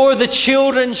therefore the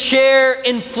children share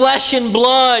in flesh and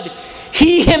blood,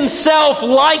 He Himself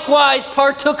likewise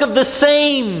partook of the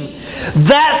same,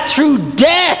 that through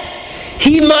death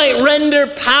He might render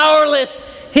powerless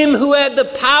him who had the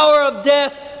power of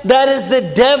death, that is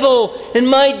the devil, and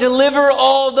might deliver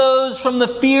all those from the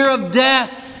fear of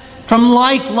death, from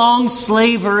lifelong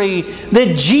slavery.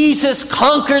 That Jesus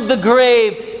conquered the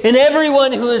grave, and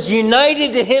everyone who is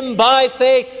united to Him by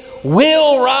faith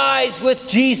will rise with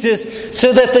Jesus,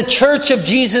 so that the church of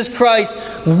Jesus Christ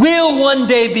will one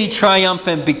day be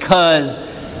triumphant, because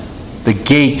the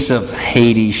gates of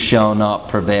Hades shall not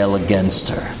prevail against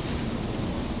her.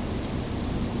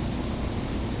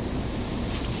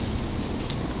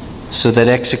 So that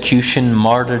execution,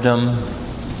 martyrdom,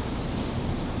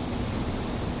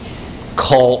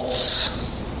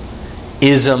 cults,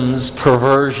 isms,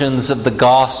 perversions of the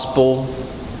gospel,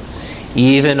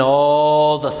 even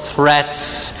all the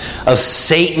threats of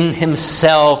Satan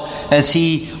himself, as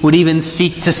he would even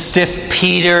seek to sift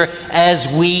Peter as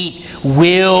wheat,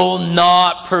 will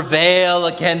not prevail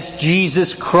against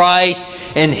Jesus Christ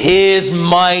and His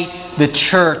might. The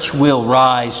church will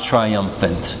rise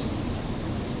triumphant.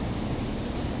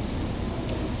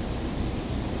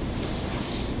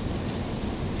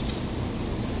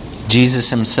 Jesus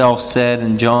Himself said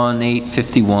in John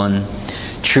 8:51,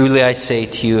 truly I say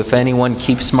to you, if anyone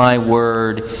keeps my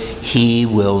word, he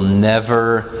will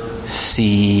never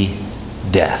see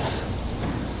death.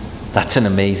 That's an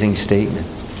amazing statement.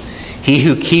 He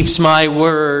who keeps my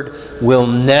word will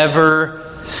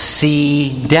never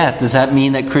see death. Does that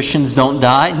mean that Christians don't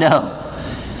die? No.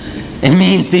 It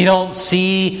means they don't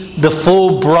see the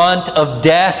full brunt of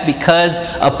death, because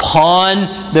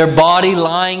upon their body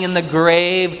lying in the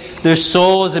grave, their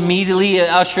soul is immediately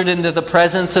ushered into the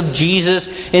presence of Jesus,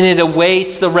 and it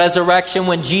awaits the resurrection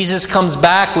when Jesus comes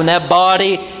back, when that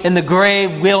body in the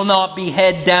grave will not be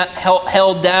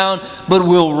held down, but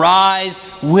will rise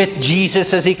with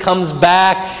Jesus as He comes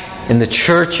back, and the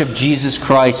church of Jesus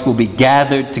Christ will be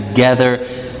gathered together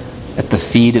at the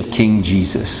feet of King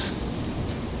Jesus.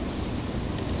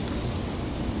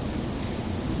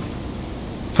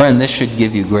 Friend, this should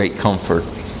give you great comfort.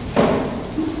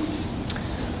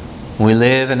 We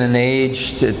live in an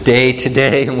age, day to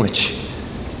day, in which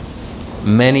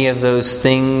many of those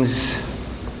things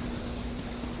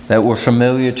that were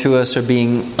familiar to us are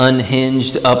being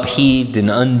unhinged, upheaved, and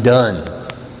undone.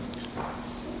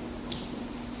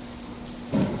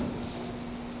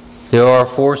 There are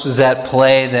forces at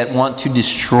play that want to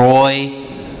destroy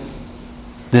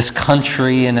this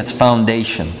country and its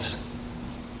foundations.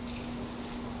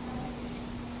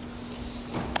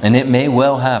 And it may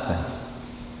well happen,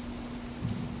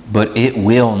 but it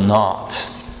will not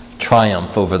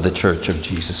triumph over the church of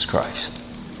Jesus Christ.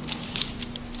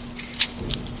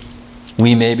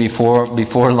 We may before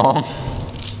long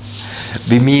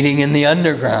be meeting in the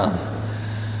underground.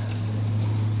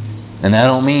 And I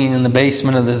don't mean in the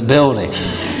basement of this building.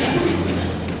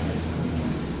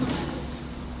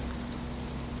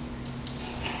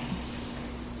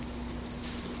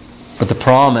 But the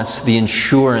promise, the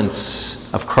insurance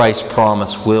of Christ's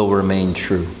promise will remain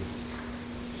true.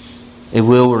 It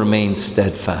will remain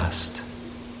steadfast.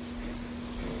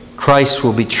 Christ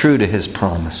will be true to His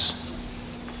promise,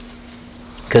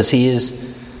 because He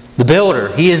is the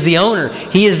builder. He is the owner.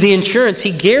 He is the insurance.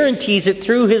 He guarantees it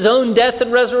through His own death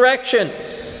and resurrection.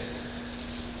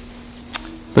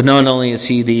 But not only is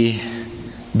He the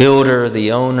builder,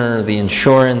 the owner, the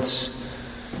insurance,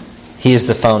 He is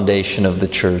the foundation of the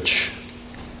church.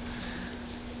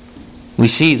 We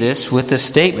see this with this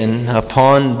statement,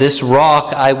 upon this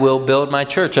rock I will build my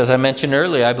church. As I mentioned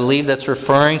earlier, I believe that's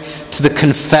referring to the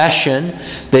confession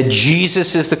that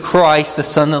Jesus is the Christ, the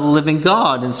Son of the living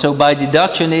God. And so by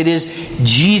deduction, it is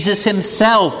Jesus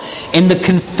Himself and the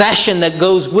confession that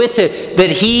goes with it,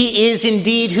 that He is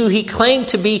indeed who He claimed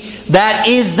to be. That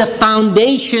is the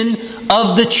foundation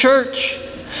of the church.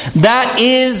 That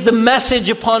is the message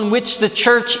upon which the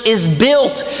church is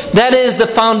built. That is the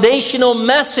foundational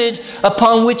message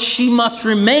upon which she must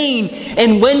remain.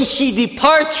 And when she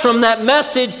departs from that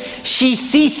message, she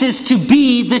ceases to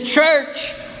be the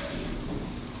church.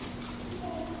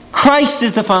 Christ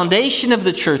is the foundation of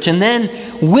the church. And then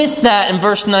with that, in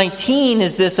verse 19,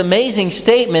 is this amazing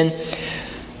statement.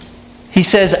 He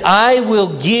says, I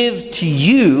will give to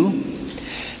you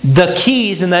the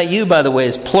keys, and that you, by the way,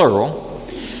 is plural,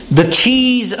 the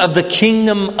keys of the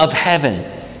kingdom of heaven.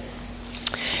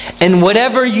 And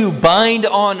whatever you bind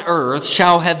on earth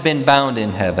shall have been bound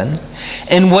in heaven,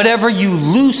 and whatever you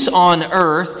loose on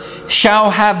earth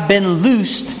shall have been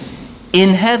loosed in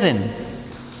heaven.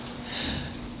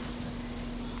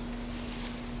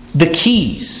 The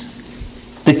keys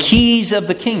of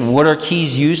the kingdom. What are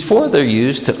keys used for? They're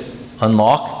used to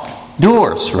unlock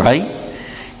doors, right?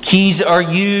 Keys are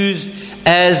used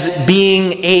as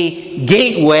being a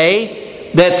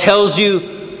gateway that tells you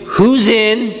who's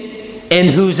in and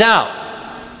who's out.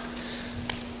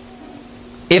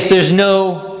 If there's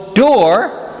no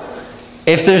door,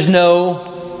 if there's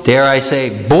no, dare I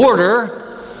say,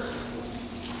 border,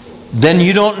 then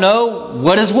you don't know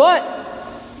what is what.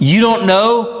 You don't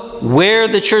know where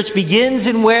the church begins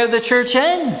and where the church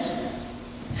ends.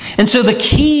 And so the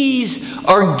keys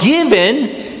are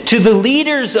given to the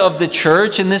leaders of the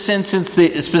church, in this instance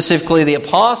specifically the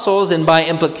apostles, and by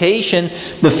implication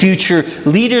the future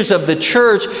leaders of the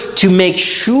church, to make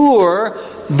sure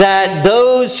that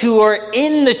those who are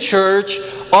in the church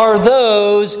are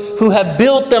those who have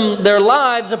built their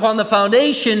lives upon the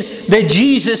foundation that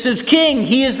Jesus is King.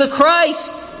 He is the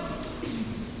Christ.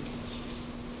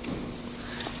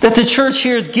 That the church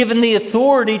here is given the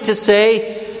authority to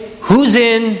say who's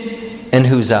in and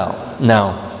who's out.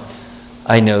 Now,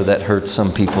 I know that hurts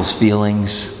some people's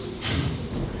feelings.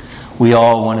 We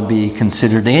all want to be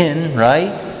considered in,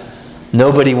 right?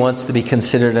 Nobody wants to be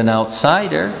considered an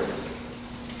outsider.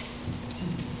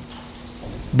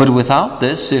 But without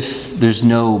this, if there's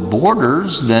no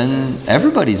borders, then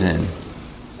everybody's in.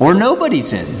 Or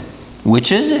nobody's in.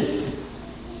 Which is it?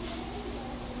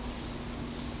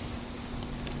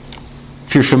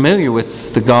 If you're familiar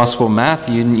with the Gospel of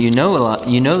Matthew, you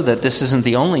know that this isn't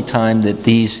the only time that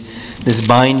this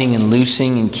binding and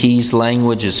loosing and keys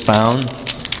language is found.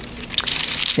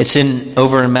 It's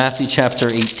over in Matthew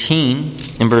chapter 18,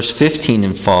 in verse 15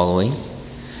 and following.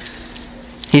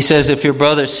 He says, if your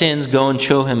brother sins, go and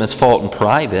show him his fault in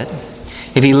private.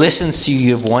 If he listens to you,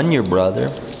 you have won your brother.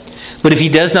 But if he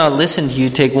does not listen to you,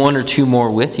 take one or two more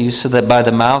with you, so that by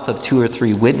the mouth of 2 or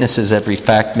 3 witnesses every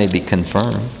fact may be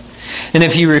confirmed. And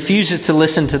if he refuses to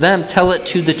listen to them, tell it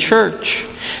to the church.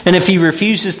 And if he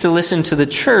refuses to listen to the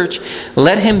church,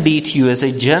 let him be to you as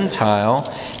a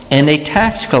Gentile and a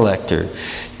tax collector.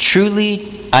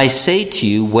 Truly, I say to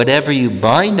you, whatever you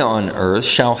bind on earth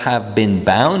shall have been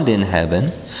bound in heaven.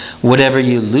 Whatever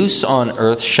you loose on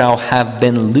earth shall have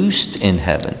been loosed in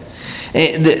heaven.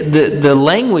 The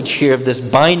language here of this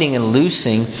binding and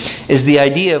loosing is the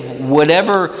idea of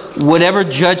whatever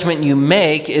judgment you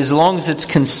make, as long as it's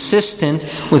consistent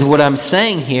with what I'm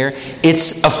saying here,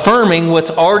 it's affirming what's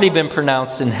already been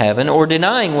pronounced in heaven or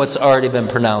denying what's already been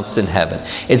pronounced in heaven.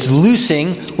 It's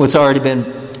loosing what's already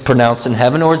been pronounced in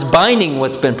heaven, or it's binding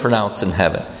what's been pronounced in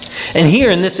heaven. And here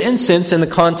in this instance, in the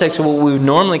context of what we would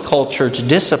normally call church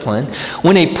discipline,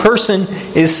 when a person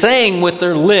is saying with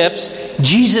their lips,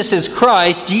 Jesus is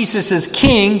Christ, Jesus is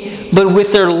King, but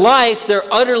with their life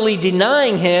they're utterly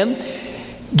denying Him,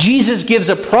 Jesus gives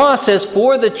a process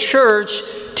for the church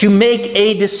to make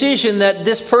a decision that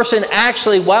this person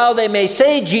actually, while they may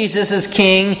say Jesus is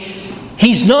King,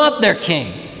 He's not their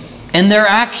King. And they're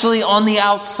actually on the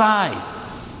outside.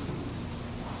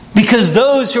 Because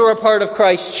those who are part of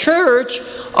Christ's church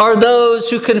are those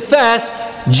who confess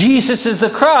Jesus is the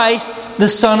Christ, the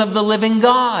Son of the living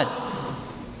God.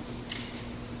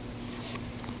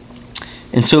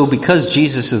 And so because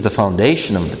Jesus is the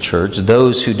foundation of the church,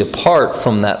 those who depart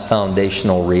from that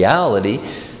foundational reality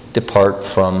depart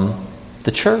from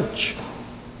the church.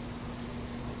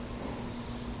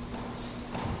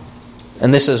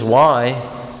 And this is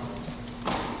why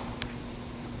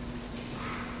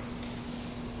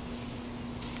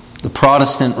the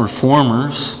Protestant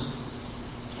reformers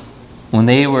when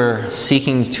they were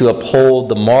seeking to uphold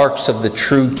the marks of the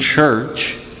true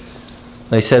church,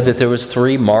 they said that there was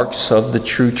 3 marks of the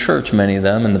true church, many of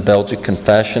them in the Belgic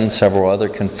Confession, several other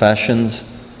confessions.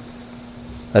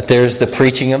 That there's the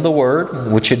preaching of the Word,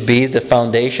 which would be the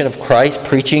foundation of Christ,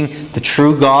 preaching the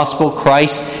true gospel.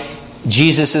 Christ,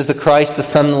 Jesus is the Christ, the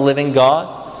Son of the living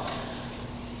God.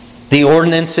 The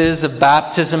ordinances of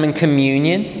baptism and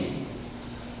communion.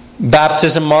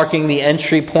 Baptism marking the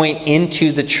entry point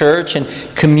into the church, and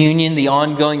communion, the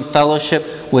ongoing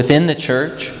fellowship within the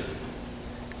church.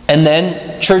 And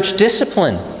then church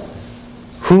discipline.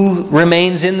 Who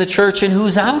remains in the church and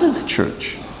who's out of the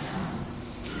church.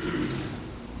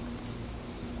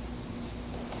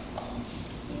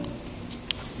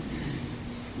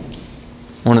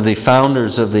 One of the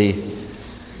founders of the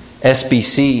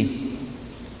SBC,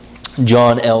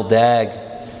 John L. Dagg,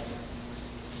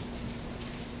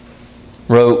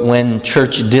 wrote, "When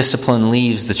church discipline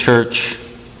leaves the church,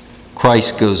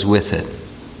 Christ goes with it."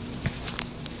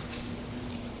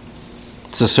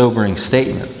 It's a sobering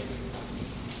statement.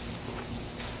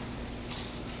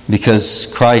 Because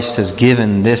Christ has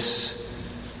given this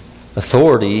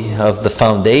authority of the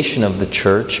foundation of the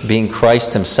church, being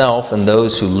Christ Himself and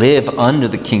those who live under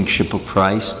the kingship of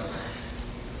Christ,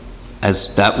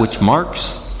 as that which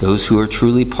marks those who are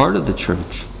truly part of the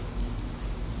church.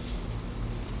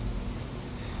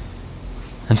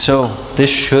 And so this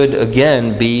should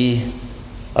again be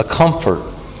a comfort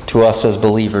to us as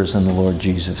believers in the Lord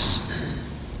Jesus.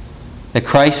 That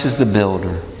Christ is the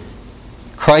builder.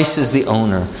 Christ is the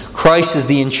owner. Christ is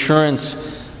the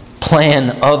insurance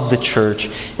plan of the church.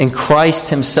 And Christ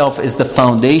Himself is the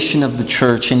foundation of the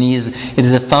church. And it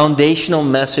is a foundational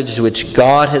message which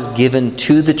God has given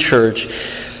to the church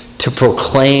to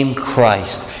proclaim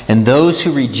Christ. And those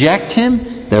who reject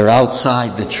Him, they're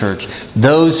outside the church.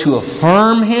 Those who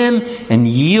affirm Him and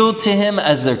yield to Him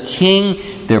as their King,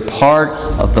 they're part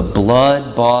of the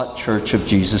blood-bought church of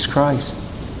Jesus Christ.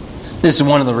 This is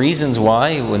one of the reasons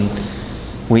why when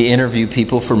we interview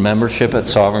people for membership at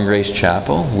Sovereign Grace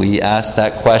Chapel, we ask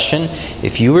that question: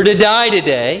 if you were to die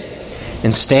today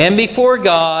and stand before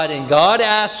God, and God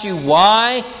asked you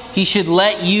why He should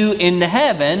let you into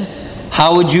heaven,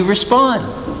 how would you respond?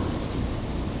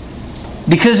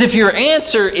 Because if your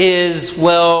answer is,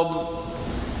 well,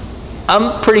 I'm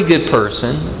a pretty good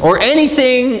person, or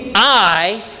anything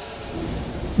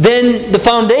then the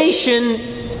foundation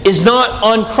is not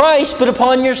on Christ but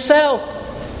upon yourself.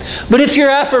 But if your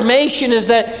affirmation is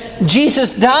that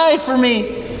Jesus died for me,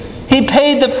 He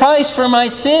paid the price for my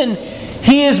sin,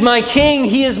 He is my King,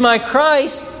 He is my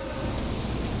Christ,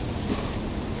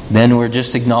 then we're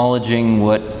just acknowledging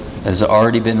what has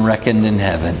already been reckoned in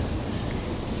heaven.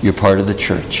 You're part of the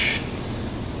church.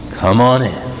 Come on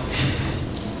in.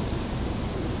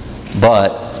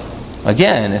 But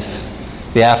again, if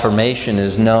the affirmation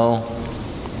is no,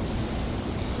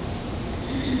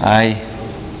 I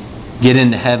get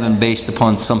into heaven based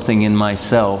upon something in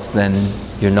myself, then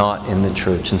you're not in the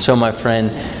church. And so, my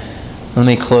friend, let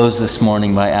me close this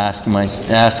morning by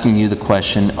asking you the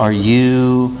question: are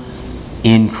you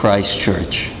in Christ's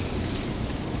church?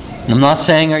 I'm not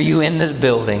saying are you in this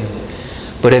building,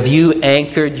 but have you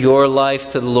anchored your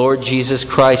life to the Lord Jesus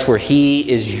Christ, where He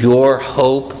is your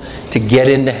hope to get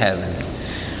into heaven?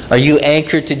 Are you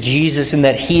anchored to Jesus in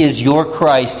that He is your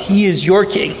Christ, He is your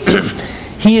King?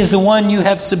 He is the one you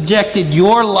have subjected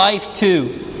your life to.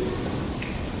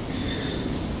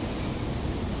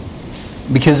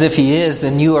 Because if He is,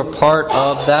 then you are part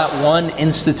of that one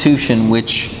institution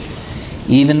which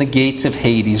even the gates of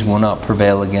Hades will not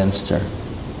prevail against her.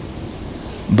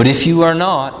 But if you are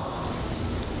not,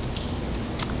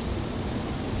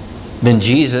 then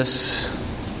Jesus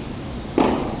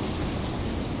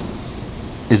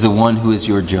is the one who is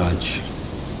your judge.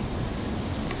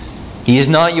 He is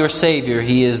not your Savior.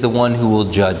 He is the one who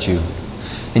will judge you.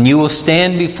 And you will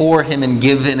stand before Him and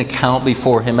give an account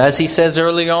before Him. As He says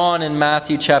early on in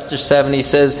Matthew chapter 7, He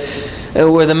says,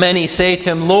 where the many say to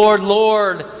Him, Lord,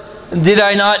 Lord, did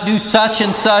I not do such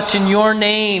and such in your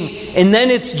name? And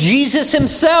then it's Jesus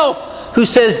Himself who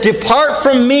says, depart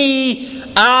from me,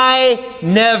 I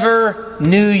never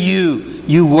knew you,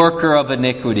 you worker of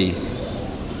iniquity.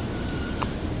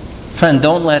 Friend,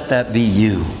 don't let that be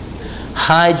you.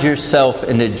 Hide yourself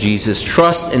into Jesus.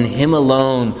 Trust in Him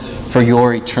alone for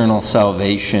your eternal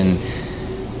salvation.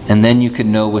 And then you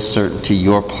can know with certainty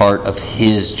you're part of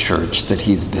His church that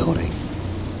He's building.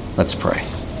 Let's pray.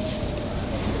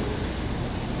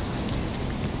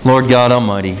 Lord God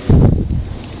Almighty,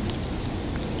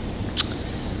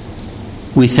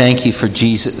 we thank You for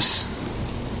Jesus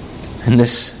and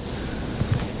this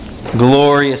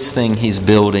glorious thing He's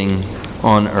building.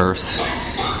 on earth.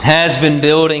 Has been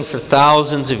building for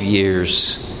thousands of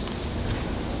years.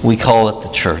 We call it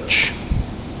the church.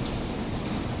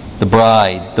 The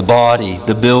bride, the body,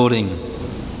 the building.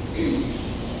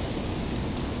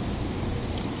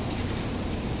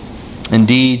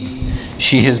 Indeed,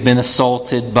 she has been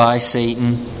assaulted by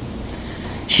Satan.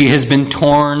 She has been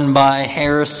torn by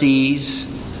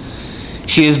heresies.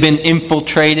 She has been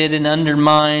infiltrated and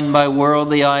undermined by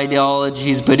worldly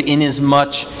ideologies, but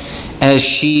inasmuch as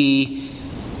she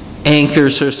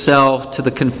anchors herself to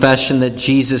the confession that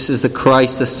Jesus is the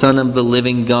Christ, the Son of the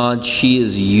living God, she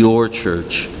is your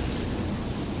church.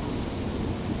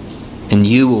 And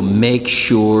you will make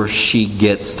sure she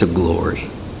gets to glory.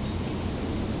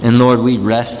 And Lord, we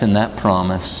rest in that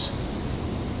promise.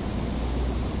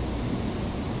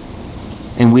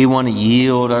 And we want to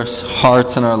yield our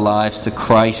hearts and our lives to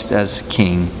Christ as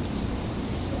King.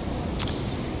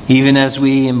 Even as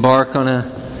we embark on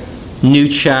a new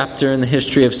chapter in the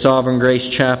history of Sovereign Grace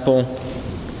Chapel,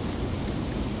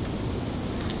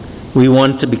 we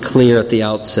want to be clear at the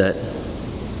outset.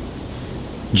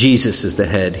 Jesus is the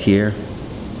head here.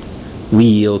 We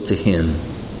yield to Him.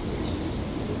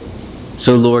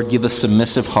 So Lord, give us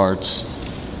submissive hearts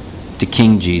to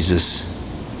King Jesus,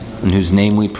 in whose name we pray.